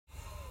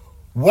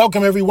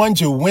Welcome everyone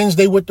to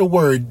Wednesday with the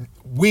Word.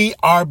 We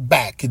are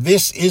back.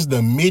 This is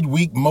the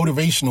midweek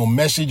motivational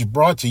message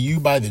brought to you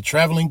by the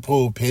Traveling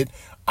Pulpit.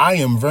 I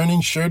am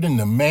Vernon Sheridan,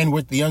 the man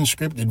with the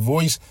unscripted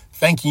voice,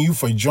 thanking you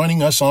for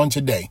joining us on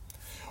today.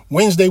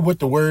 Wednesday with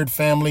the Word,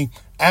 family.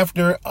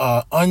 After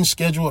an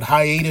unscheduled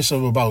hiatus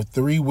of about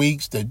 3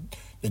 weeks, the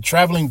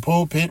Traveling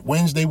Pulpit,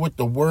 Wednesday with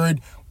the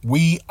Word,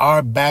 we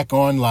are back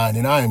online,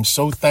 and I am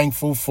so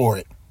thankful for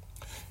it.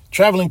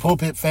 Traveling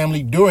Pulpit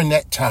family, during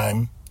that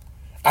time,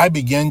 I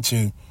began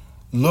to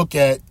look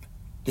at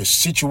the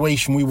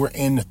situation we were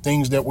in, the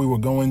things that we were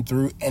going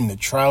through, and the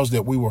trials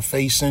that we were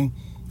facing.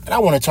 And I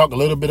want to talk a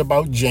little bit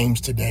about James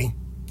today.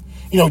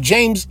 You know,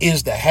 James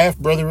is the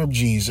half-brother of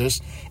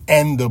Jesus,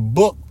 and the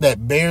book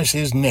that bears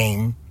his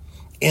name,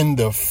 in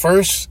the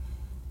first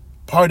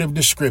part of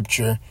the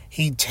scripture,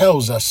 he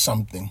tells us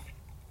something.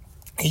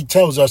 He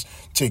tells us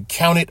to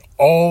count it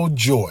all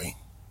joy.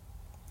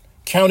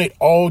 Count it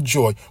all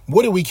joy.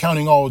 What are we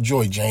counting all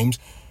joy, James?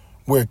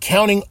 We're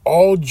counting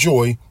all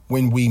joy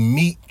when we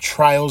meet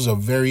trials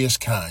of various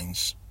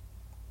kinds.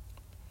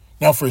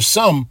 Now, for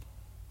some,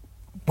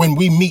 when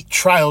we meet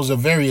trials of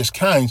various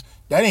kinds,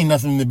 that ain't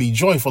nothing to be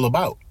joyful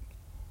about.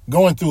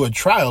 Going through a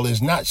trial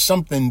is not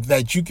something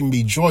that you can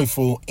be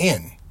joyful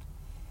in.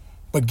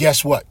 But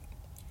guess what?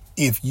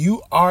 If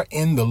you are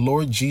in the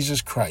Lord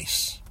Jesus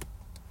Christ,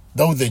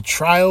 though the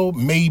trial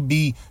may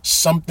be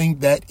something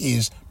that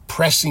is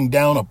pressing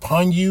down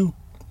upon you,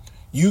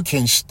 you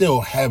can still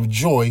have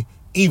joy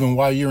even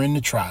while you're in the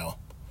trial.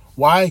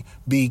 Why?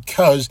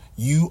 Because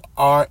you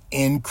are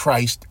in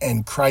Christ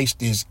and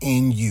Christ is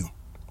in you.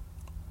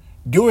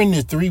 During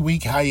the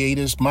 3-week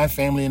hiatus, my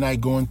family and I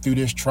going through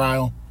this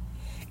trial,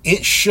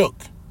 it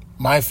shook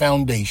my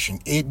foundation.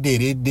 It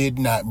did. It did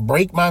not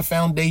break my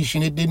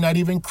foundation. It did not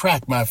even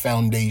crack my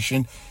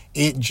foundation.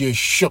 It just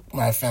shook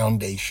my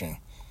foundation.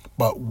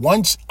 But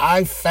once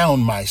I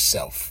found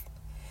myself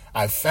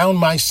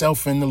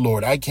in the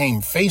Lord. I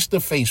came face to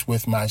face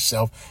with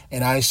myself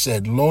and I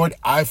said, Lord,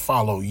 I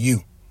follow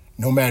you.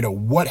 No matter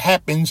what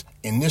happens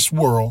in this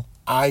world,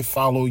 I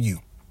follow you.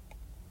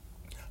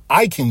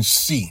 I can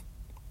see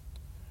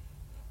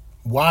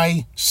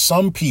why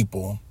some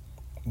people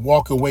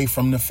walk away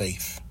from the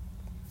faith.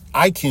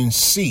 I can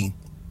see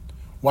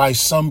why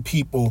some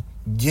people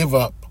give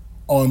up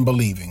on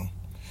believing.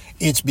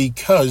 It's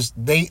because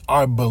they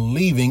are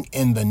believing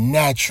in the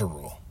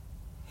natural,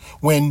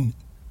 when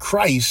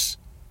Christ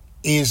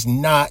is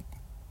not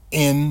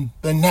in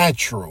the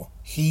natural.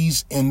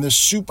 He's in the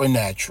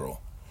supernatural.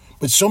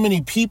 But so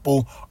many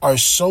people are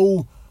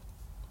so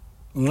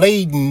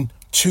laden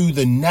to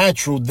the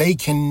natural, they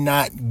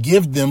cannot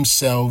give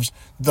themselves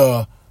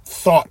the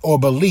thought or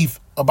belief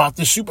about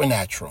the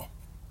supernatural.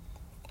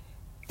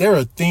 There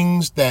are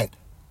things that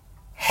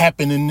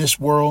happen in this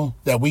world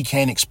that we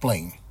can't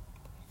explain,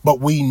 but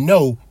we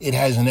know it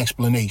has an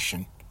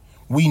explanation.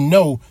 We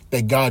know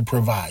that God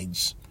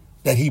provides,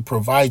 that he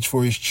provides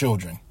for his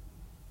children.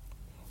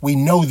 We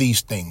know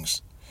these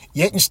things,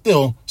 yet and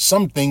still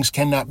some things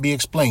cannot be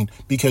explained,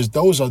 because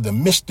those are the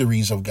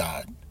mysteries of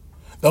God.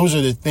 Those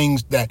are the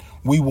things that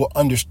we will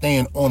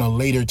understand on a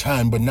later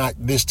time, but not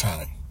this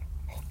time.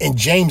 And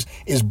James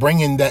is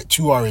bringing that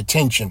to our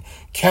attention.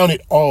 Count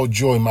it all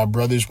joy, my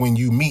brothers, when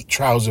you meet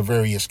trials of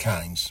various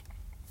kinds,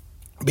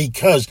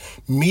 because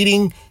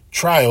meeting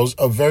trials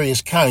of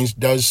various kinds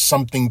does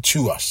something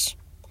to us.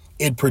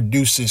 It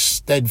produces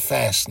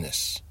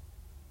steadfastness.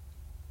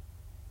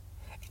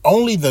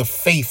 Only the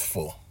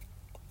faithful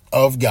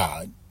of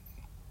God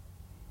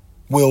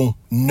will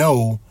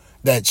know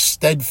that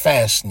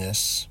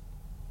steadfastness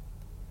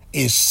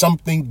is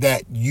something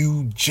that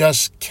you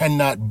just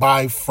cannot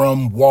buy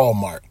from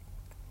Walmart.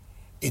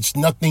 It's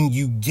nothing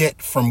you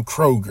get from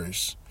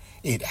Kroger's.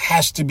 It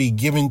has to be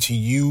given to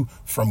you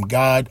from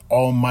God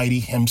Almighty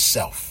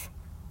himself.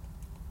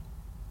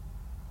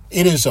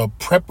 It is a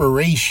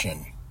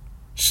preparation,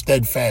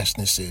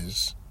 steadfastness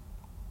is.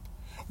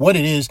 What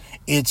it is,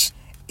 it's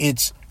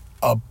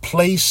a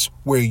place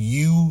where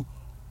you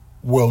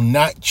will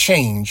not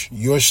change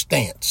your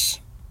stance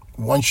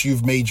once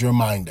you've made your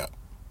mind up.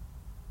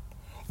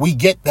 We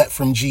get that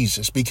from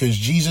Jesus, because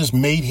Jesus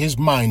made his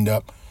mind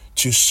up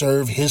to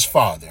serve his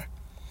Father.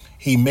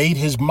 He made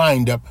his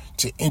mind up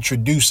to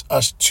introduce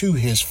us to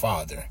his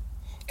Father.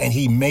 And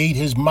he made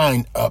his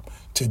mind up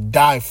to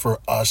die for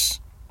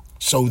us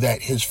so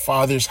that his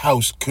Father's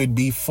house could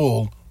be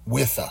full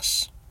with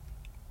us.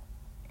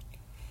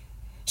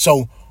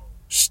 So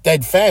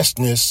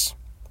steadfastness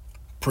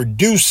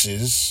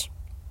produces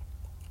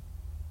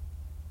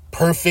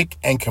perfect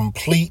and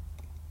complete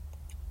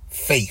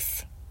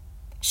faith,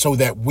 so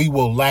that we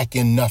will lack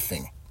in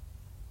nothing,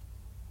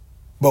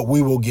 but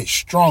we will get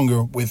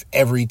stronger with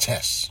every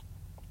test.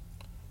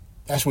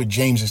 That's what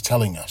James is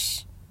telling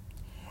us.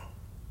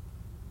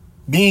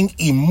 Being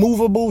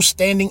immovable,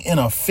 standing in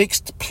a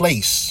fixed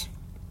place,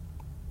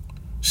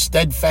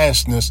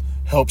 steadfastness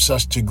helps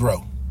us to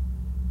grow.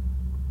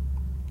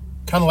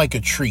 Kind of like a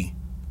tree.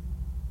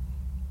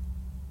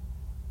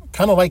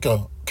 Kind of like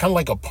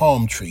a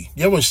palm tree.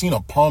 You ever seen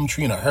a palm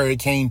tree in a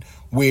hurricane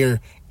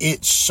where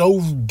It's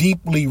so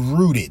deeply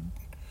rooted.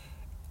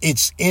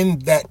 It's in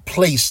that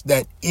place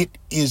that it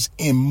is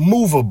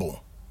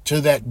immovable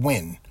to that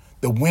wind.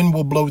 The wind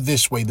will blow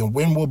this way, the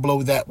wind will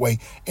blow that way,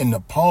 and the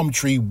palm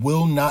tree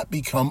will not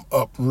become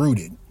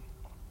uprooted.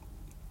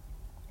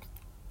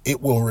 It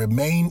will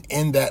remain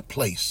in that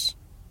place.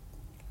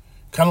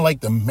 Kind of like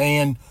the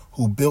man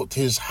who built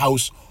his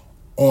house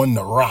on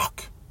the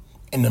rock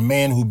and the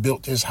man who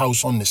built his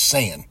house on the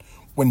sand.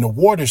 When the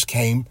waters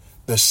came,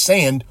 the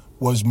sand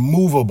was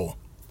movable.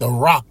 The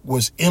rock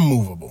was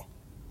immovable.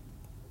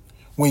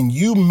 When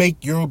you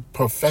make your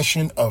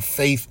profession of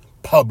faith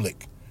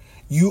public,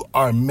 you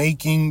are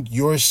making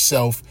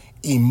yourself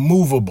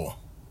immovable.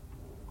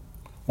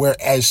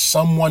 Whereas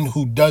someone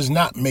who does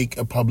not make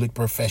a public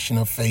profession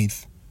of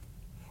faith,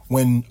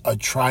 when a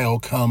trial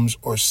comes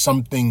or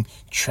something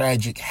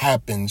tragic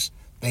happens,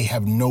 they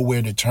have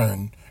nowhere to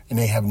turn and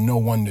they have no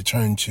one to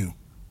turn to.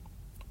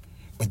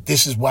 But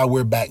this is why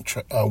we're back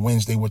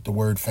Wednesday with the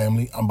Word,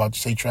 family. I'm about to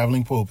say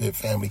Traveling Pulpit,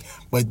 family.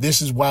 But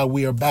this is why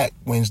we are back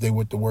Wednesday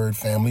with the Word,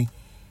 family.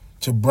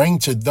 To bring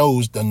to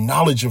those the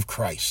knowledge of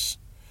Christ,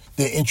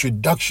 the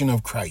introduction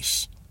of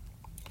Christ,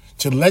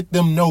 to let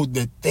them know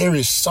that there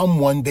is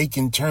someone they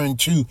can turn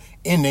to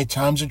in their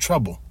times of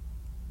trouble.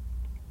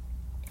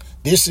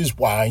 This is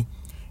why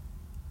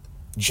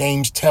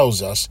James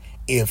tells us,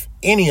 if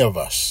any of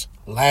us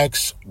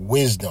lacks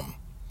wisdom,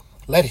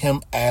 let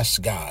him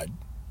ask God,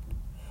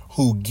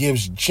 who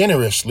gives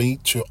generously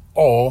to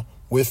all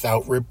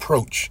without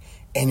reproach,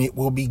 and it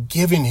will be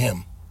given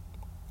him.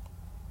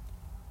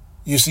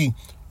 You see,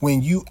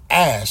 when you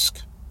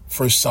ask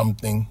for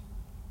something,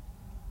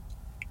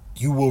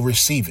 you will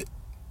receive it.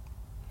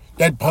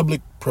 That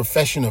public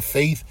profession of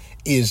faith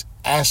is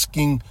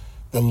asking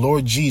the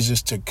Lord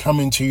Jesus to come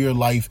into your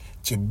life,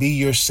 to be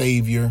your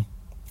Savior,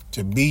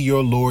 to be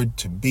your Lord,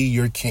 to be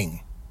your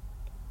King.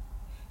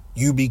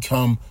 You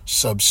become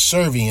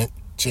subservient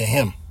to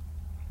him.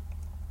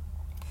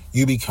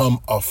 You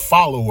become a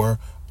follower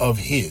of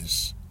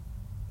his.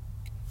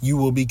 You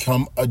will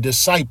become a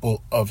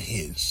disciple of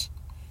his.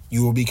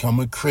 You will become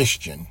a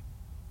Christian,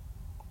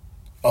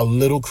 a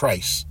little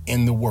Christ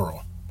in the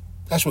world.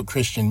 That's what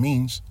Christian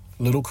means,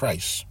 little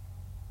Christ.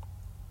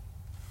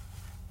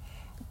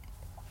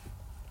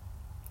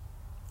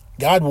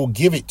 God will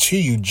give it to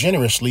you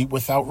generously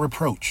without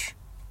reproach,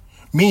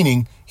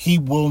 meaning he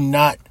will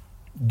not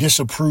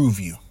disapprove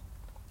you.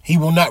 He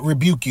will not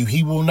rebuke you.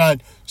 He will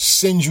not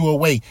send you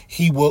away.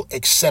 He will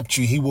accept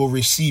you. He will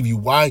receive you.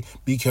 Why?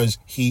 Because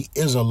he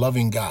is a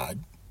loving God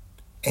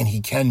and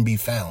he can be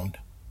found.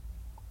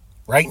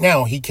 Right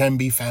now, he can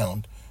be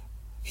found.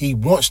 He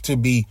wants to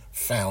be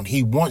found.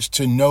 He wants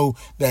to know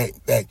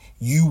that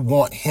you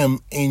want him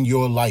in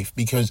your life,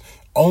 because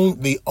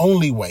the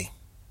only way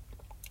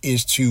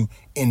is to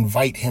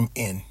invite him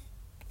in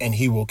and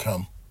he will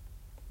come.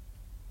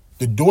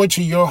 The door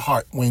to your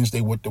heart, Wednesday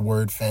with the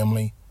Word,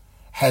 family,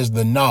 has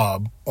the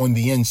knob on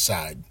the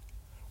inside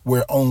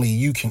where only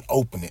you can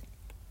open it.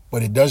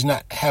 But it does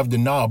not have the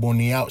knob on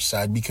the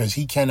outside, because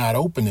he cannot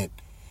open it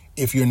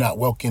if you're not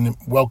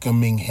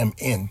welcoming him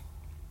in.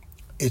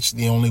 It's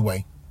the only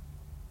way.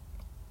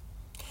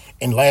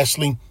 And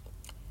lastly,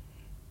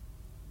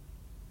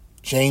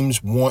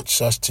 James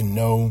wants us to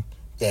know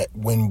that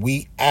when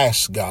we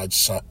ask God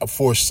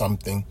for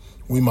something,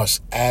 we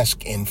must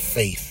ask in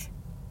faith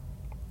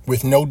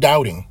with no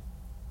doubting,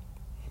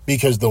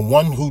 because the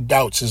one who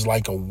doubts is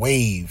like a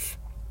wave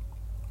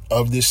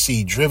of the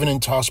sea driven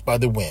and tossed by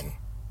the wind.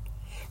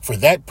 For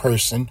that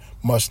person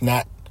must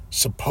not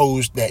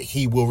suppose that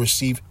he will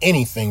receive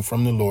anything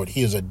from the Lord.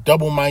 He is a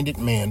double-minded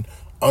man,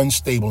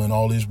 unstable in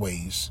all his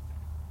ways.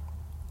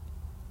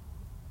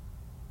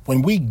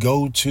 When we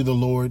go to the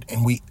Lord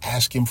and we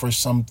ask him for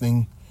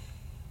something,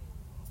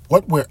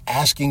 what we're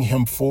asking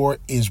him for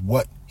is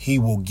what he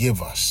will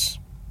give us.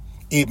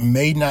 It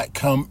may not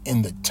come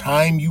in the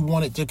time you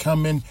want it to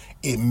come in.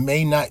 It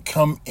may not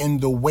come in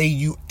the way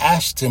you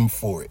asked him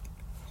for it,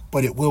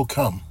 but it will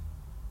come.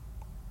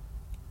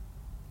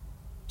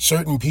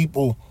 Certain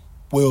people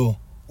will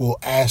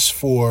ask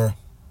for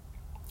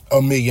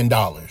 $1 million.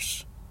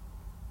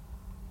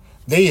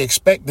 They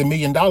expect the $1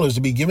 million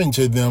to be given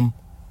to them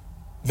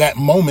that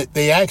moment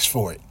they ask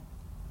for it.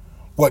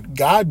 What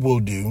God will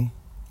do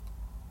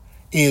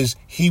is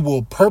he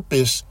will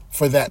purpose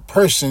for that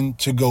person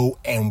to go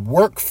and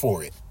work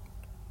for it.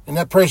 And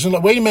that person,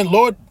 like, wait a minute,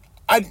 Lord,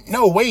 I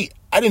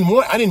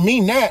didn't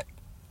mean that.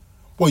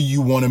 Well,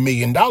 you want $1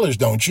 million,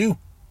 don't you?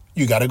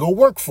 You got to go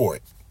work for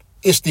it.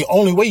 It's the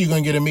only way you're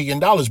going to get $1 million.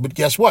 But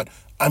guess what?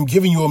 I'm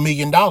giving you $1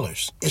 million.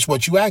 It's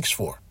what you asked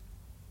for.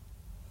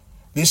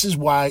 This is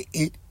why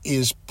it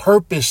is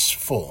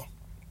purposeful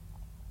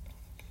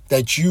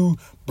that you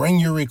bring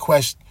your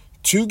request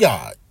to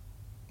God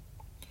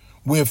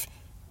with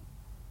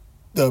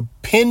the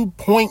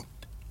pinpoint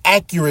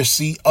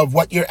accuracy of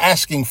what you're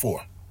asking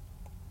for,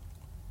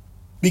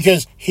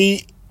 because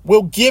he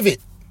will give it.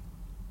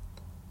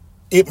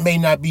 It may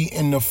not be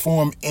in the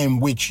form in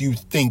which you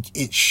think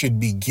it should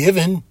be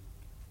given,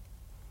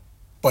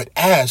 but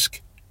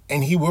ask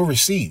and he will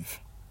receive.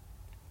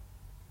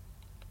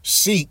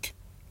 Seek,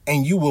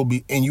 and you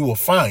will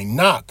find.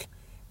 Knock,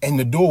 and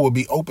the door will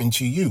be open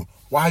to you.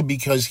 Why?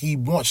 Because he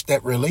wants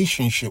that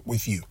relationship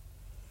with you.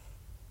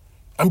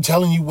 I'm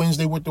telling you,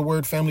 Wednesday with the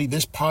Word family,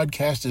 this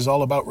podcast is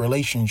all about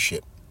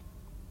relationship.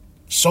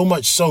 So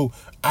much so,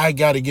 I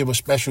got to give a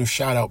special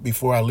shout out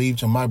before I leave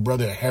to my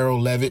brother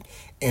Harold Levitt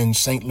in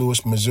St.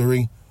 Louis,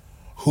 Missouri,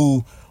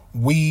 who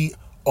we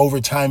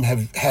over time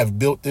have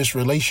built this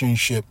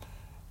relationship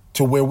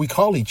to where we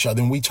call each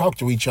other and we talk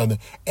to each other.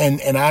 And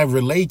I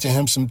relayed to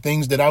him some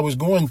things that I was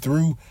going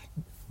through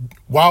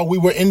while we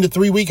were in the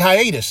 3-week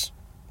hiatus.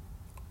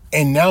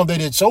 And now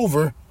that it's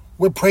over,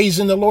 we're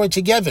praising the Lord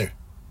together.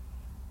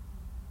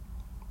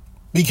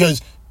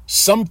 Because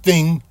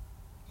something,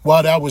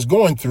 while I was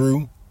going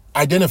through,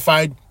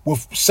 identified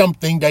with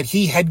something that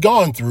he had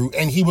gone through,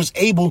 and he was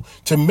able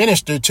to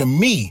minister to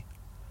me,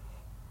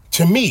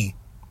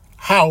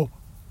 how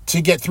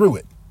to get through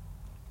it.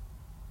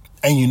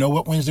 And you know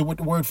what, Wednesday with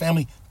the Word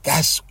family?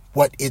 That's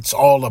what it's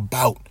all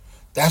about.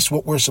 That's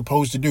what we're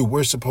supposed to do.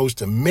 We're supposed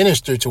to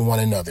minister to one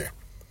another.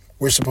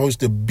 We're supposed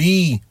to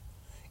be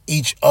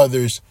each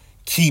other's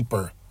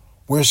keeper.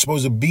 We're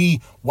supposed to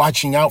be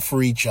watching out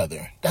for each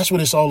other. That's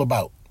what it's all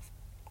about.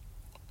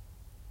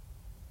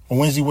 On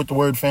Wednesday with the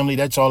Word family,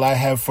 that's all I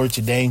have for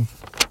today.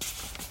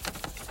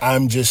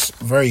 I'm just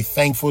very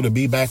thankful to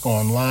be back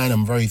online.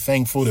 I'm very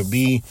thankful to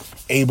be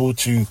able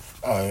to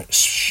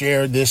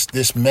share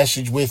this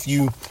message with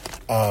you.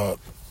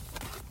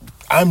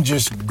 I'm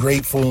just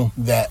grateful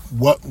that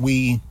what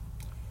we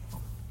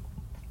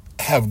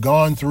have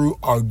gone through,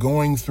 are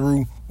going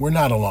through, we're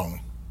not alone.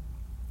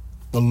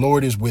 The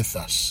Lord is with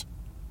us.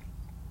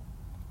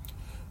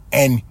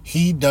 And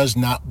he does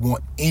not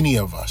want any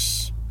of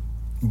us,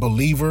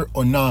 believer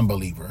or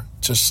non-believer,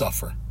 to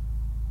suffer.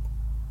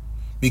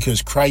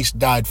 Because Christ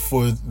died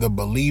for the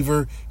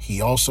believer, he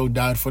also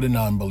died for the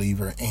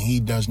non-believer, and he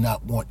does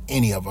not want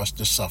any of us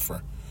to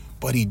suffer.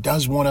 But he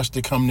does want us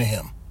to come to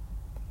him.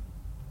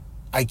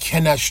 I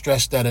cannot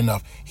stress that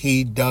enough.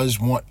 He does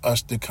want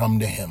us to come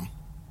to him.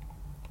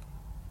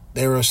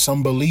 There are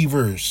some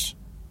believers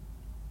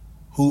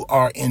who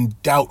are in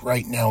doubt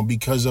right now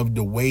because of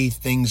the way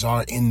things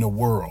are in the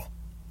world.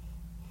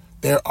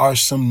 There are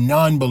some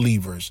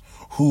non-believers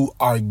who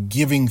are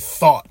giving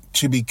thought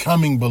to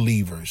becoming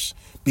believers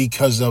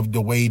because of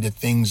the way that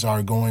things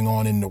are going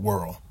on in the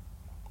world.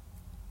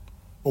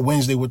 Well,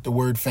 Wednesday with the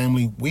Word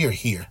family, we are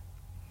here.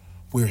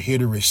 We're here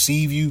to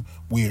receive you.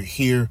 We're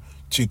here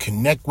to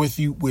connect with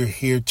you. We're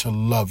here to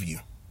love you.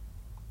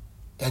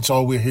 That's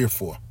all we're here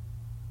for.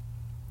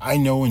 I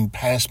know in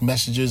past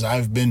messages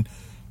I've been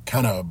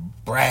kind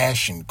of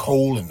brash and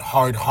cold and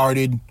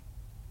hard-hearted.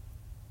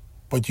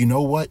 But you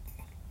know what?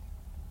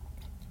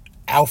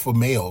 Alpha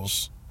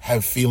males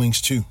have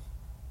feelings too.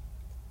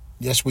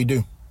 Yes, we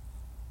do.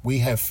 We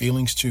have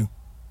feelings too.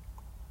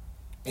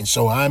 And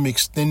so I'm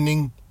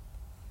extending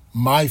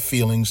my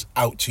feelings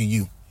out to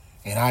you.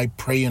 And I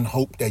pray and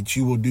hope that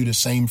you will do the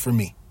same for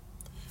me.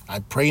 I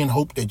pray and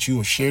hope that you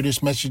will share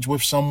this message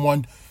with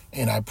someone.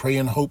 And I pray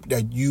and hope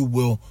that you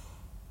will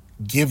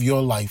give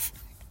your life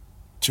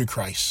to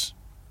Christ.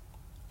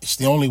 It's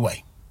the only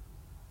way.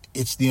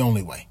 It's the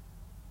only way.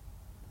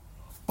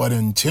 But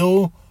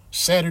until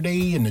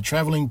Saturday in the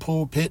Traveling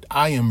Pulpit,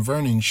 I am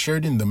Vernon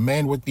Sheridan, the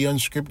man with the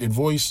unscripted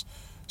voice,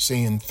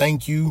 saying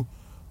thank you.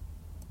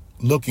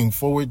 Looking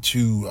forward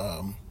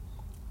to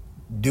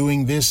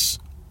doing this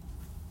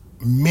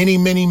many,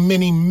 many,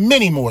 many,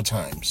 many more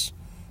times.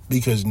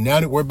 Because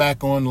now that we're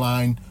back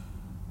online,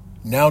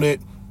 now that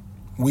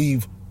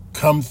we've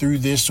come through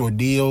this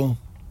ordeal,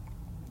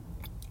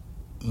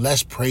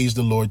 let's praise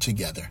the Lord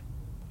together.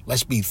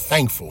 Let's be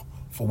thankful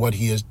for what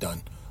he has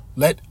done.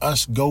 Let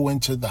us go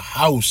into the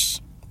house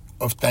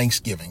of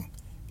thanksgiving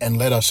and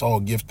let us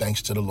all give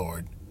thanks to the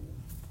Lord.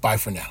 Bye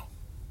for now.